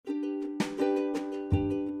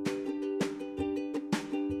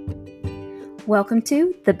Welcome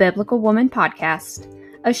to the Biblical Woman Podcast,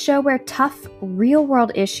 a show where tough,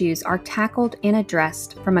 real-world issues are tackled and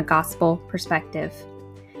addressed from a gospel perspective.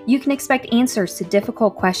 You can expect answers to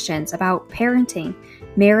difficult questions about parenting,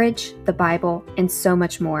 marriage, the Bible, and so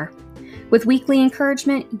much more. With weekly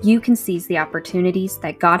encouragement, you can seize the opportunities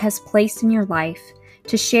that God has placed in your life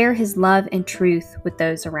to share His love and truth with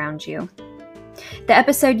those around you. The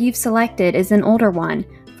episode you've selected is an older one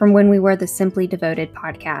from when we were the Simply Devoted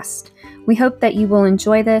podcast. We hope that you will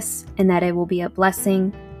enjoy this and that it will be a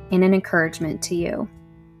blessing and an encouragement to you.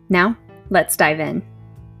 Now, let's dive in.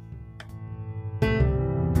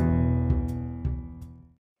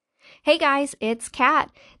 Hey guys, it's Kat.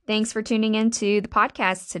 Thanks for tuning into the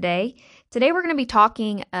podcast today. Today we're going to be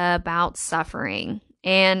talking about suffering.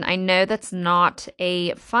 And I know that's not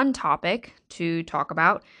a fun topic to talk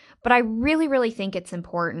about, but I really think it's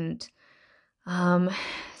important.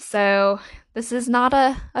 So this is not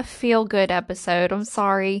a feel-good episode, I'm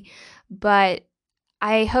sorry, but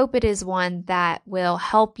I hope it is one that will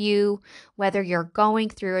help you, whether you're going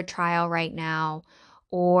through a trial right now,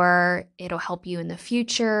 or it'll help you in the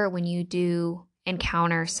future when you do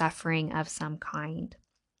encounter suffering of some kind.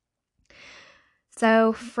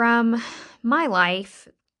 So from my life,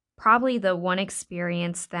 probably the one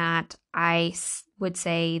experience that I would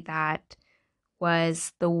say that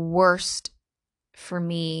was the worst for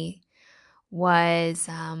me was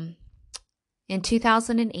in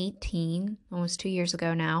 2018, almost 2 years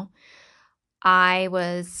ago now. I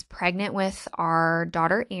was pregnant with our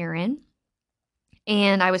daughter, Erin,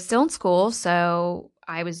 and I was still in school, so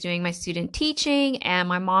I was doing my student teaching, and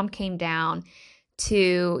my mom came down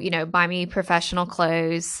to, buy me professional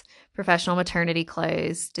clothes, professional maternity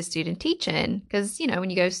clothes to student teaching, because, when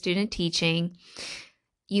you go student teaching,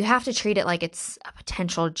 you have to treat it like it's a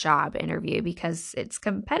potential job interview because it's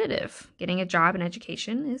competitive. Getting a job in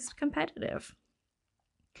education is competitive.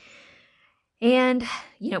 And,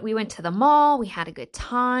 we went to the mall, we had a good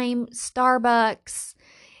time, Starbucks,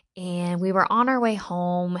 and we were on our way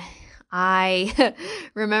home. I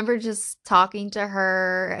remember just talking to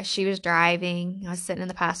her as she was driving. I was sitting in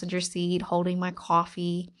the passenger seat holding my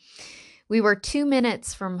coffee. We were 2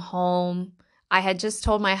 minutes from home. I had just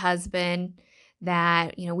told my husband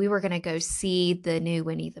that, we were going to go see the new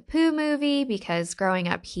Winnie the Pooh movie because growing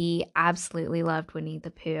up, he absolutely loved Winnie the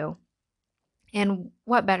Pooh. And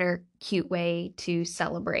what better cute way to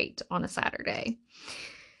celebrate on a Saturday?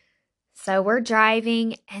 So we're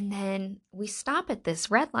driving and then we stop at this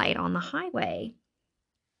red light on the highway.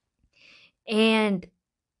 And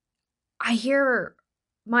I hear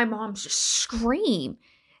my mom just scream.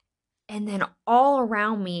 And then all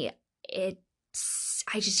around me,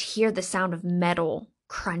 I just hear the sound of metal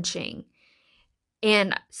crunching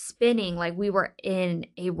and spinning like we were in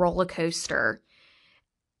a roller coaster.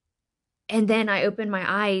 And then I open my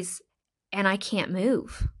eyes and I can't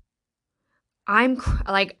move. I'm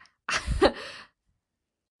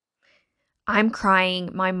crying.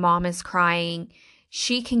 My mom is crying.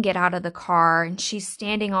 She can get out of the car and she's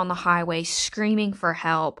standing on the highway screaming for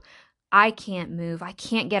help. I can't move. I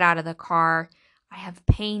can't get out of the car. I have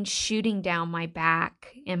pain shooting down my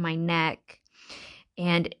back and my neck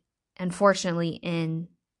and unfortunately in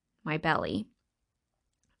my belly.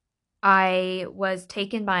 I was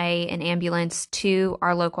taken by an ambulance to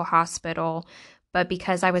our local hospital, but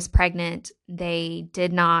because I was pregnant, they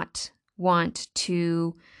did not want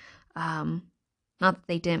to, not that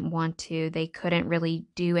they didn't want to, they couldn't really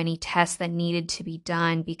do any tests that needed to be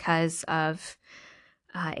done because of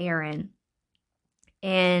Erin.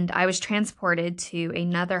 And I was transported to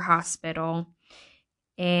another hospital,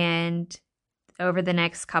 and over the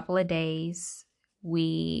next couple of days,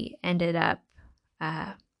 we ended up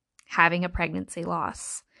having a pregnancy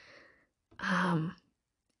loss.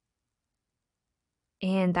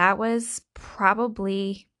 And that was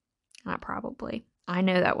I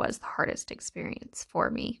know that was the hardest experience for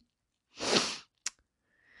me.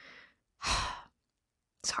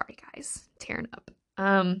 Sorry, guys, tearing up.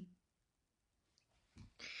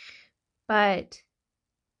 But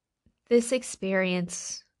this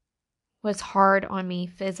experience was hard on me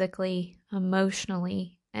physically,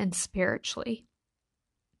 emotionally, and spiritually.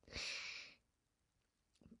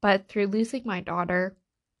 But through losing my daughter,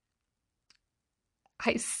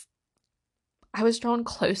 I was drawn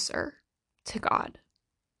closer to God.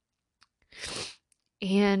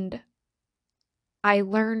 And I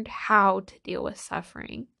learned how to deal with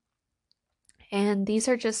suffering. And these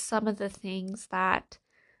are just some of the things that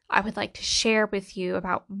I would like to share with you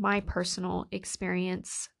about my personal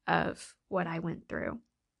experience of what I went through.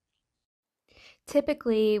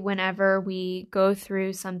 Typically, whenever we go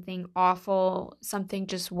through something awful, something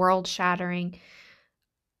just world shattering,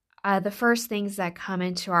 the first things that come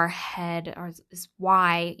into our head is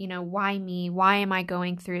why, why me? Why am I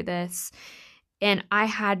going through this? And I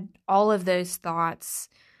had all of those thoughts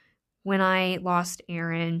when I lost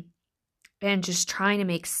Aaron and just trying to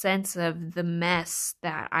make sense of the mess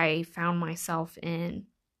that I found myself in.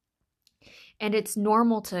 And it's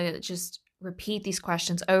normal to just repeat these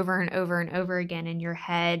questions over and over and over again in your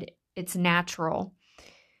head. It's natural.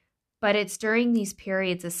 But it's during these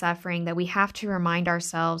periods of suffering that we have to remind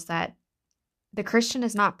ourselves that the Christian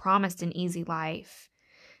is not promised an easy life.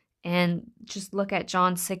 And just look at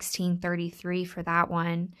John 16:33 for that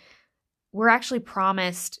one. We're actually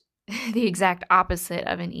promised the exact opposite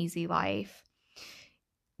of an easy life.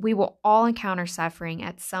 We will all encounter suffering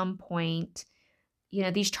at some point.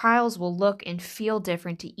 These trials will look and feel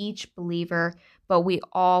different to each believer, but we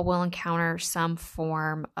all will encounter some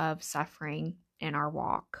form of suffering in our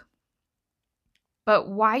walk. But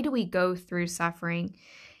why do we go through suffering?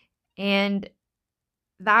 And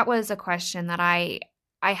that was a question that I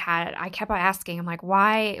had. I kept asking. I'm like,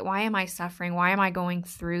 why am I suffering? Why am I going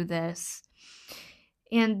through this?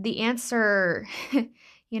 And the answer,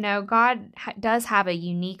 God does have a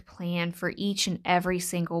unique plan for each and every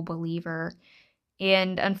single believer.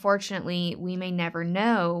 And unfortunately, we may never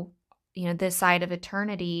know, this side of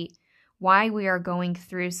eternity, why we are going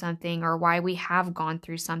through something or why we have gone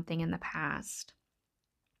through something in the past.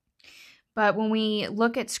 But when we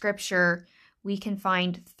look at Scripture, we can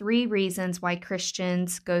find 3 reasons why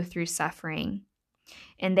Christians go through suffering.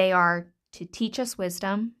 And they are to teach us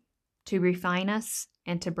wisdom, to refine us,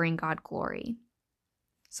 and to bring God glory.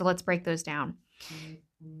 So let's break those down.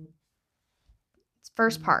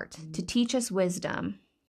 First part, to teach us wisdom.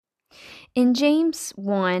 In James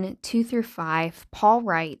 1:2-5, Paul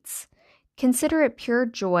writes, "Consider it pure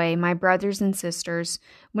joy, my brothers and sisters,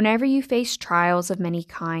 whenever you face trials of many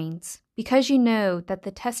kinds, because you know that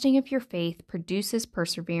the testing of your faith produces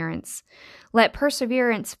perseverance. Let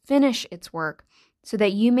perseverance finish its work, so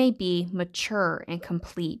that you may be mature and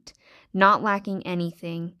complete, not lacking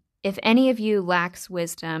anything. If any of you lacks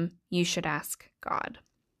wisdom, you should ask God."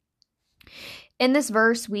 In this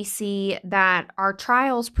verse, we see that our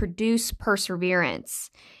trials produce perseverance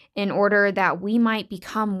in order that we might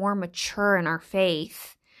become more mature in our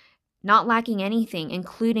faith, not lacking anything,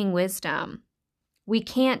 including wisdom. We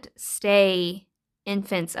can't stay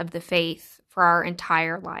infants of the faith for our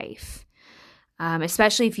entire life,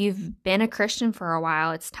 especially if you've been a Christian for a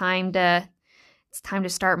while. It's time to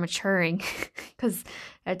start maturing because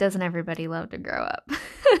doesn't everybody love to grow up?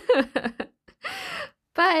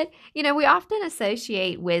 But, we often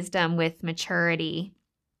associate wisdom with maturity.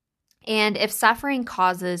 And if suffering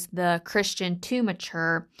causes the Christian to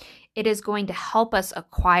mature, it is going to help us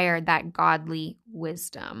acquire that godly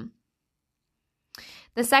wisdom.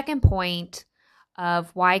 The second point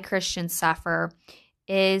of why Christians suffer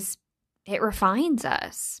is it refines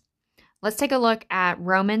us. Let's take a look at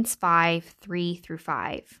Romans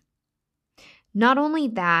 5:3-5. "Not only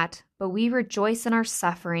that, but we rejoice in our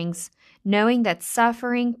sufferings, knowing that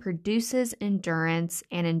suffering produces endurance,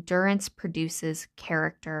 and endurance produces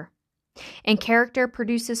character. And character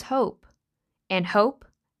produces hope, and hope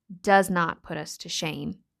does not put us to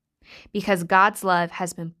shame, because God's love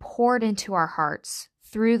has been poured into our hearts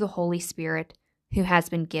through the Holy Spirit who has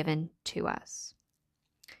been given to us."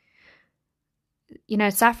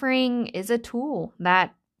 Suffering is a tool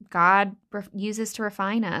that God uses to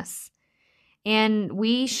refine us. And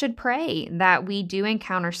we should pray that we do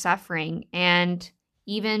encounter suffering and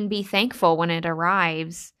even be thankful when it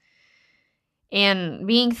arrives. And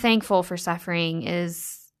being thankful for suffering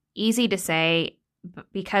is easy to say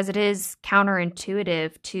because it is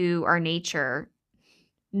counterintuitive to our nature.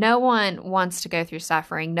 No one wants to go through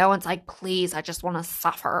suffering. No one's like, please, I just want to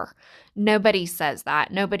suffer. Nobody says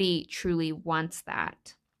that. Nobody truly wants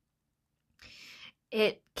that.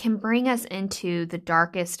 It can bring us into the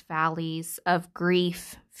darkest valleys of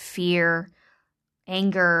grief, fear,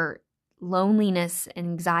 anger, loneliness,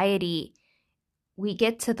 anxiety. We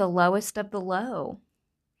get to the lowest of the low.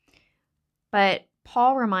 But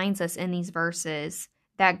Paul reminds us in these verses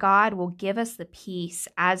that God will give us the peace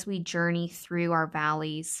as we journey through our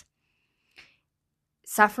valleys.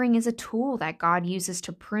 Suffering is a tool that God uses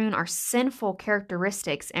to prune our sinful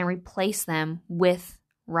characteristics and replace them with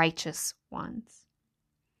righteous ones.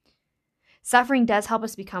 Suffering does help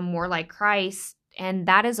us become more like Christ, and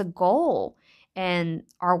that is a goal in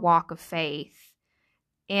our walk of faith.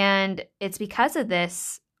 And it's because of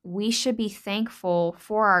this, we should be thankful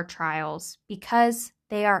for our trials because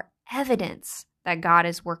they are evidence that God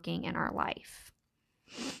is working in our life.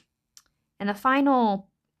 And the final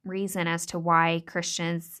reason as to why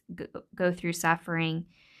Christians go through suffering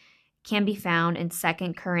can be found in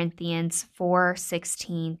 2 Corinthians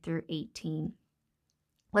 4:16 through 18.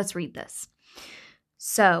 Let's read this.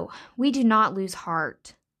 So, we do not lose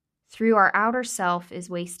heart. Through our outer self is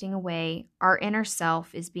wasting away, our inner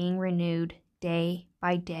self is being renewed day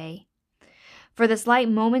by day. For this light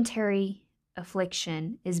momentary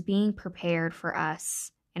affliction is being prepared for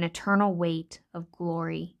us an eternal weight of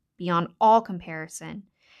glory beyond all comparison,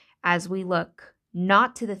 as we look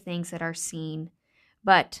not to the things that are seen,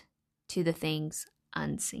 but to the things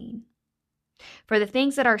unseen. For the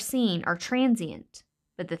things that are seen are transient,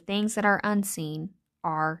 but the things that are unseen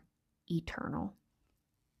are eternal.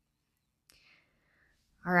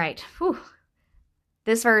 All right. Whew.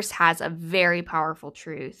 This verse has a very powerful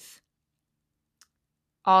truth.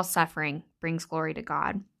 All suffering brings glory to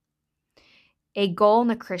God. A goal in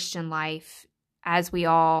the Christian life, as we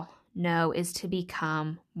all know, is to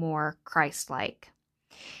become more Christ-like.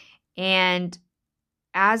 And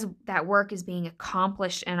as that work is being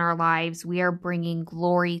accomplished in our lives, we are bringing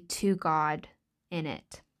glory to God in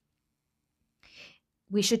it.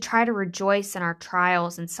 We should try to rejoice in our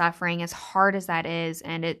trials and suffering, as hard as that is.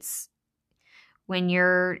 And it's when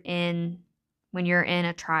you're in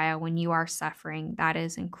a trial, when you are suffering, that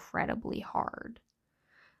is incredibly hard.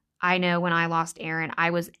 I know when I lost Aaron, I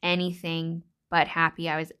was anything but happy.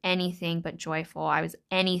 I was anything but joyful. I was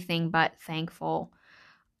anything but thankful.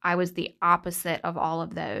 I was the opposite of all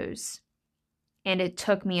of those. And it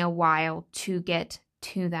took me a while to get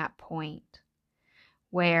to that point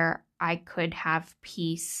where I could have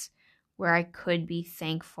peace, where I could be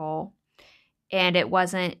thankful. And it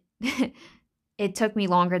wasn't, it took me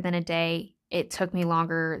longer than a day. It took me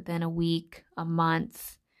longer than a week, a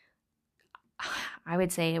month. I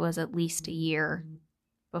would say it was at least a year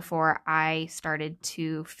before I started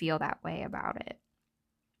to feel that way about it.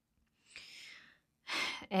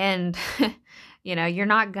 And, you're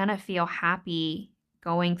not going to feel happy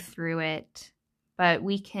going through it, but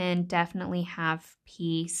we can definitely have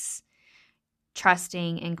peace,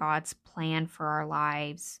 trusting in God's plan for our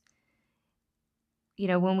lives.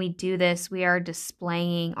 When we do this, we are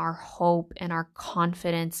displaying our hope and our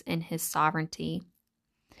confidence in His sovereignty.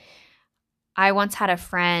 I once had a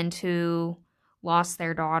friend who lost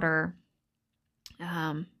their daughter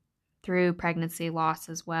through pregnancy loss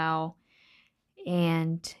as well.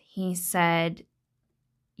 And he said,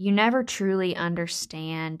 "You never truly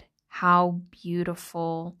understand how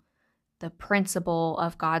beautiful the principle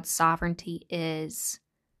of God's sovereignty is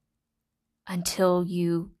until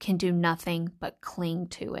you can do nothing but cling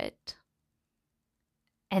to it."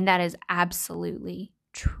 And that is absolutely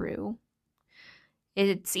true.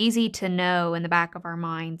 It's easy to know in the back of our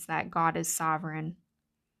minds that God is sovereign.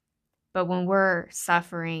 But when we're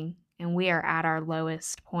suffering and we are at our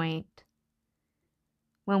lowest point,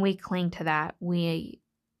 when we cling to that, we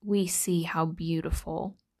see how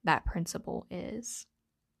beautiful that principle is.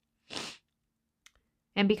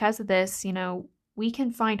 And because of this, we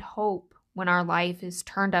can find hope when our life is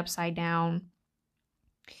turned upside down.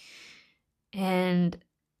 And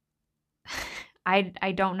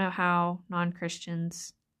I don't know how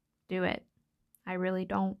non-Christians do it. I really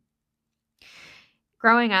don't.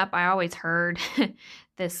 Growing up, I always heard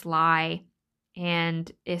this lie.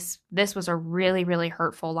 And this was a really, really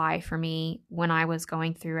hurtful lie for me when I was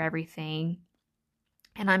going through everything.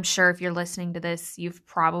 And I'm sure if you're listening to this, you've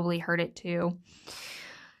probably heard it too.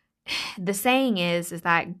 The saying is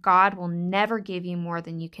that God will never give you more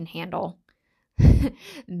than you can handle.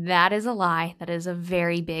 That is a lie. That is a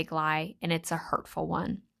very big lie, and it's a hurtful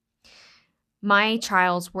one. My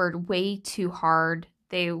trials were way too hard.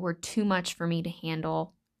 They were too much for me to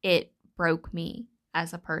handle. It broke me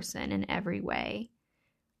as a person in every way.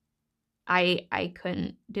 I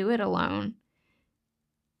couldn't do it alone.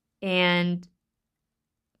 And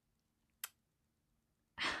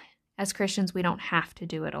as Christians, we don't have to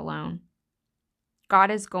do it alone.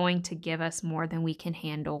 God is going to give us more than we can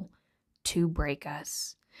handle to break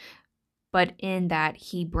us. But in that,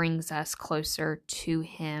 He brings us closer to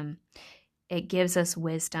Him. It gives us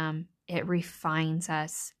wisdom, it refines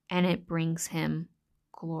us, and it brings Him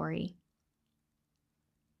glory.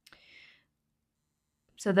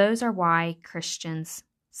 So those are why Christians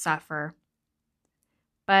suffer.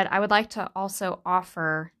 But I would like to also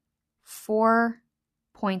offer 4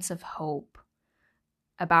 points of hope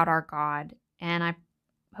about our God, and I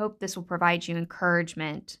hope this will provide you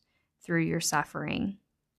encouragement through your suffering.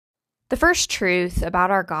 The first truth about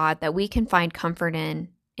our God that we can find comfort in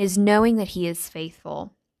is knowing that He is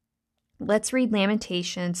faithful. Let's read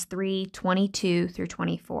Lamentations 3:22 through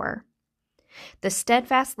 24. The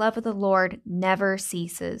steadfast love of the Lord never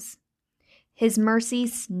ceases. His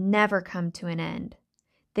mercies never come to an end.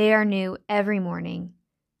 They are new every morning.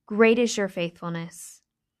 Great is your faithfulness.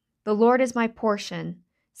 The Lord is my portion,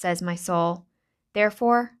 says my soul.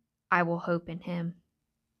 Therefore, I will hope in him.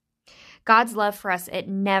 God's love for us, it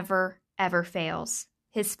never, ever fails.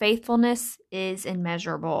 His faithfulness is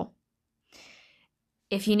immeasurable.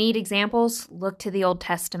 If you need examples, look to the Old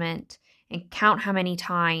Testament and count how many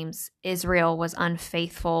times Israel was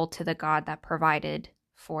unfaithful to the God that provided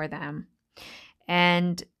for them.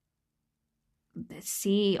 And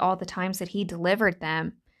see all the times that he delivered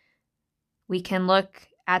them. We can look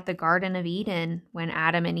at the Garden of Eden when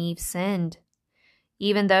Adam and Eve sinned.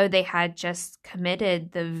 Even though they had just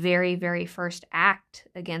committed the very, very first act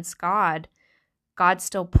against God, God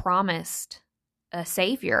still promised a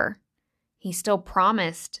savior. He still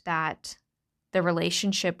promised that the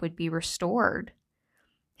relationship would be restored.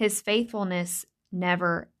 His faithfulness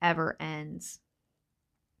never, ever ends.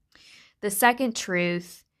 The second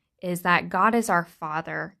truth is that God is our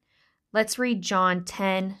Father. Let's read John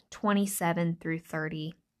 10:27 through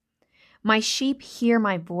 30. My sheep hear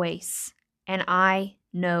my voice, and I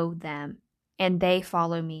know them, and they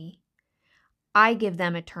follow me. I give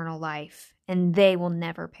them eternal life, and they will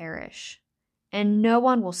never perish, and no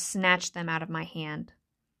one will snatch them out of my hand.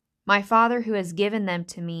 My Father who has given them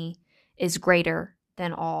to me is greater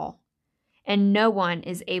than all, and no one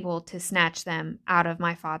is able to snatch them out of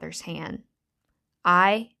my Father's hand.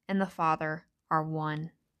 I and the Father are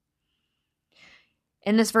one.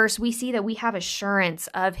 In this verse, we see that we have assurance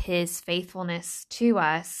of his faithfulness to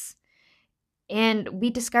us, and we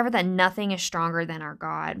discover that nothing is stronger than our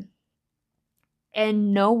God.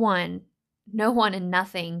 And no one and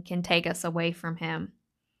nothing can take us away from him.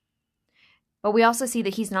 But we also see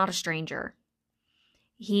that he's not a stranger.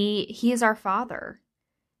 He is our Father.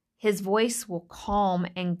 His voice will calm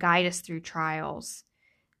and guide us through trials.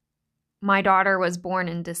 My daughter was born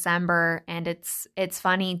in December, and it's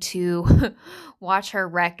funny to watch her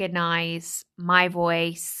recognize my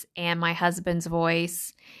voice and my husband's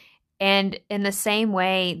voice. And in the same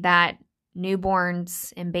way that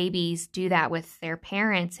newborns and babies do that with their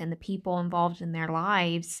parents and the people involved in their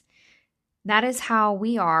lives, that is how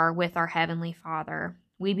we are with our Heavenly Father.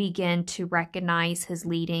 We begin to recognize his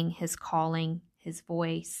leading, his calling, his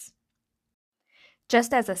voice.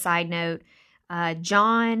 Just as a side note,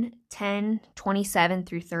 John 10:27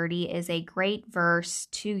 through 30 is a great verse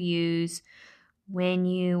to use when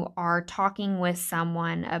you are talking with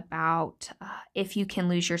someone about if you can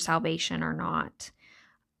lose your salvation or not.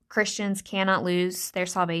 Christians cannot lose their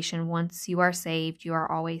salvation. Once you are saved, you are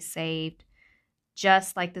always saved.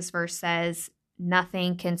 Just like this verse says,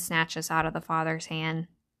 nothing can snatch us out of the Father's hand.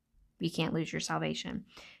 You can't lose your salvation.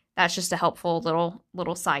 That's just a helpful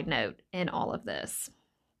little side note in all of this.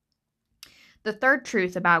 The third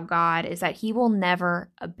truth about God is that he will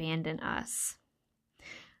never abandon us.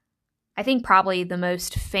 I think probably the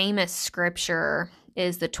most famous scripture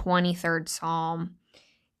is the 23rd Psalm.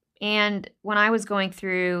 And when I was going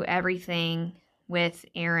through everything with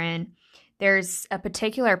Aaron, there's a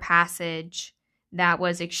particular passage that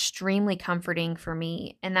was extremely comforting for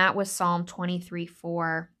me, and that was Psalm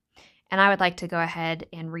 23:4. And I would like to go ahead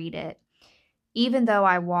and read it. Even though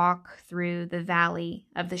I walk through the valley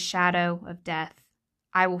of the shadow of death,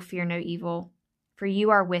 I will fear no evil, for you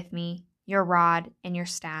are with me, your rod and your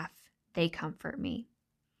staff, they comfort me.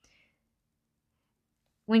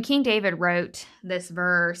 When King David wrote this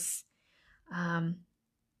verse,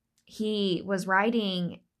 he was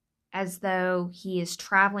writing as though he is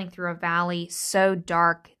traveling through a valley so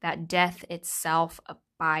dark that death itself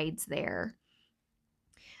abides there.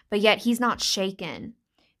 But yet he's not shaken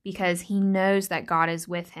because he knows that God is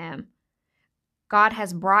with him. God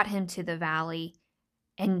has brought him to the valley,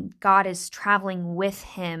 and God is traveling with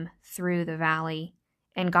him through the valley,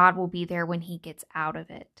 and God will be there when he gets out of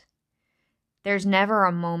it. There's never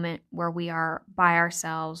a moment where we are by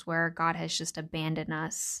ourselves, where God has just abandoned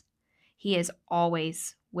us. He is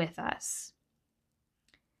always with us.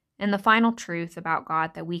 And the final truth about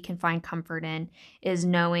God that we can find comfort in is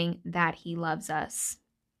knowing that he loves us.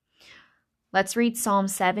 Let's read Psalm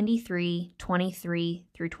 73:23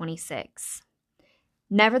 through 26.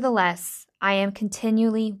 Nevertheless, I am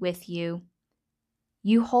continually with you.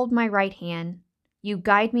 You hold my right hand, you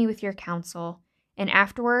guide me with your counsel, and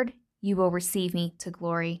afterward you will receive me to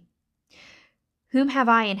glory. Whom have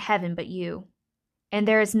I in heaven but you? And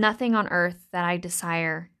there is nothing on earth that I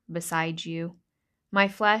desire besides you. My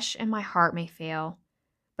flesh and my heart may fail,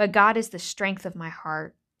 but God is the strength of my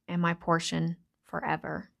heart and my portion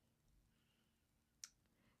forever.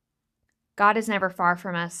 God is never far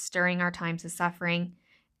from us during our times of suffering.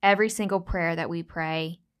 Every single prayer that we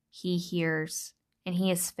pray, He hears, and He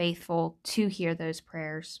is faithful to hear those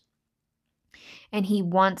prayers. And He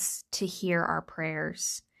wants to hear our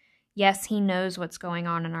prayers. Yes, He knows what's going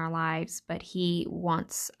on in our lives, but He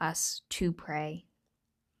wants us to pray.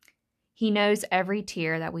 He knows every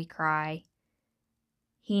tear that we cry.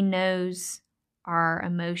 He knows our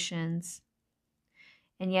emotions.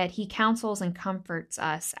 And yet He counsels and comforts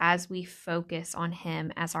us as we focus on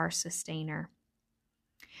Him as our sustainer.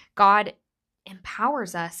 God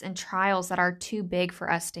empowers us in trials that are too big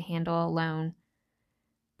for us to handle alone,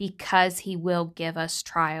 because He will give us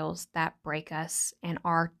trials that break us and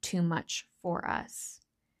are too much for us.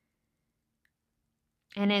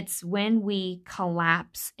 And it's when we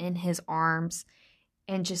collapse in His arms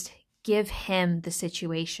and just give Him the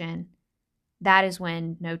situation, that is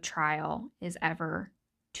when no trial is ever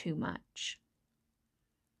too much.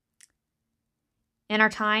 In our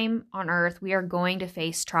time on earth, we are going to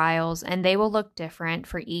face trials, and they will look different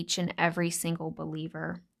for each and every single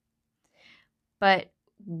believer. But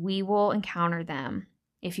we will encounter them.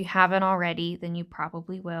 If you haven't already, then you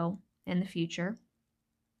probably will in the future.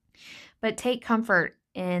 But take comfort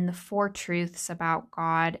in the 4 truths about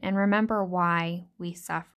God and remember why we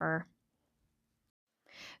suffer.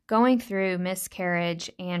 Going through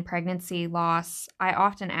miscarriage and pregnancy loss, I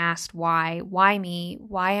often asked why? Why me?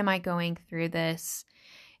 Why am I going through this?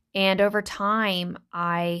 And over time,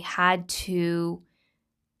 I had to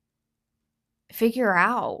figure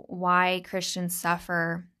out why Christians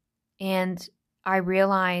suffer. And I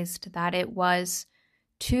realized that it was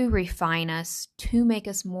to refine us, to make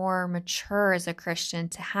us more mature as a Christian,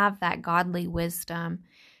 to have that godly wisdom.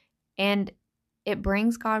 And it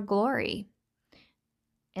brings God glory.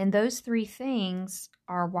 And those 3 things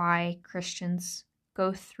are why Christians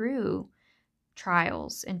go through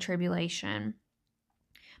trials and tribulation.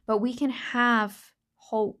 But we can have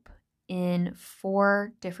hope in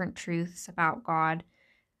 4 different truths about God.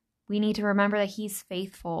 We need to remember that He's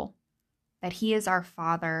faithful, that He is our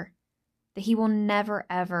Father, that He will never,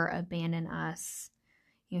 ever abandon us.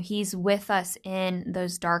 He's with us in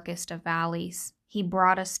those darkest of valleys. He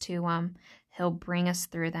brought us to them. He'll bring us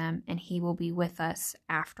through them, and He will be with us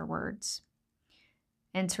afterwards.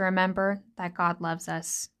 And to remember that God loves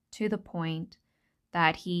us to the point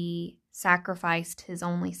that He sacrificed His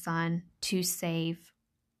only Son to save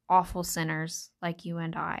awful sinners like you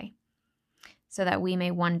and I, so that we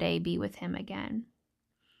may one day be with Him again.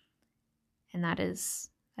 And that's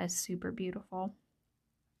super beautiful.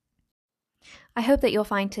 I hope that you'll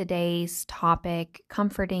find today's topic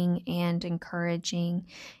comforting and encouraging.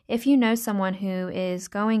 If you know someone who is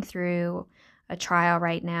going through a trial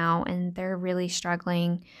right now and they're really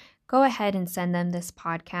struggling, go ahead and send them this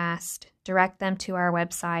podcast. Direct them to our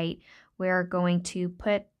website. We're going to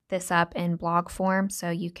put this up in blog form so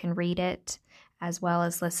you can read it as well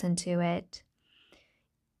as listen to it.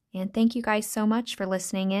 And thank you guys so much for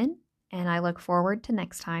listening in, and I look forward to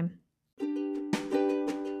next time.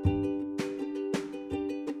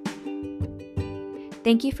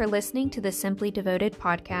 Thank you for listening to the Simply Devoted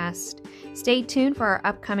podcast. Stay tuned for our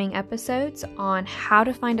upcoming episodes on how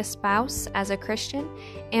to find a spouse as a Christian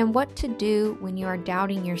and what to do when you are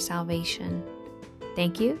doubting your salvation.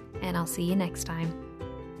 Thank you, and I'll see you next time.